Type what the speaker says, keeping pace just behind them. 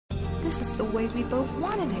This is the way we both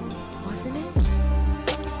wanted it, wasn't it?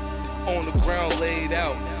 On the ground laid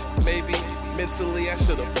out. Maybe mentally I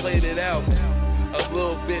should have played it out a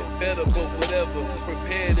little bit better, but whatever.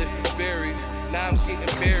 Prepared if you varied. Now I'm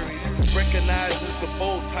getting buried. Recognized as the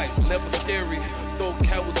bold type, never scary. Though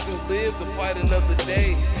cowards do live to fight another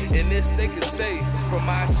day. And this they can say, from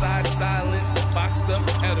my side silence, boxed up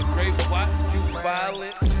at a great plot, you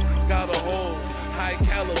violence. Got a hold, high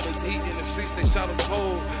calibers, heat in the streets, they shot them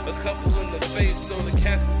cold. A couple in the face so the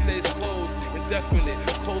casket stays closed. Indefinite,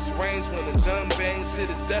 close range when the gun bang, shit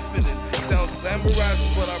is definite. Sounds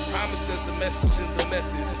glamorizing, but I promise there's a message in the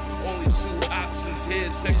method. Only two options here,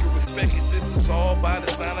 check and respect it. This is all by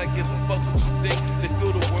design, I give a fuck what you think. They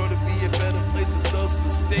feel the world to be a better place, it does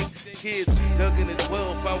distinct. Kids dug in at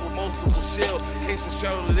 12, found with multiple shell. Cases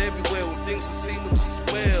shrouded everywhere when things were seen as a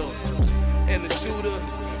swell. And the shooter,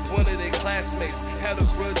 one of their classmates, had a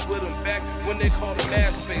grudge with him back when they called him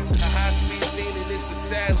ass face. A high-speed scene and this is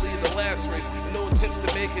sadly the last race. No attempts to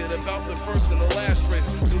make it about the first and the last race.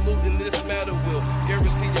 Diluting this matter will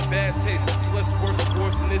guarantee your bad taste. So let's work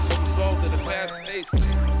towards an issue resolved at a fast pace.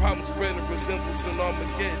 Problem spreading resembles an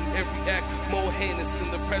Armageddon. Every act more heinous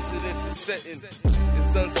and the precedence is setting.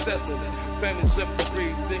 It's unsettling. Families left to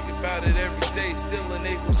breathe. Think about it every day, still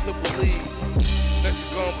unable to believe that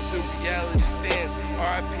you're gone, but the reality stands.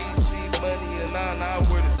 RIP, C money, and nah,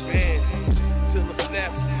 word is banned. Till it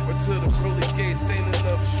snaps, or till the pearly gates ain't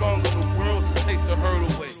enough strong in the world to take the hurt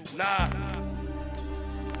away. Nah.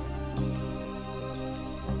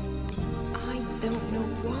 I don't know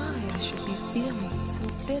why I should be feeling so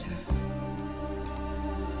bitter.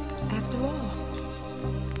 After all,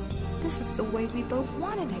 this is the way we both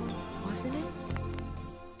wanted it, wasn't it?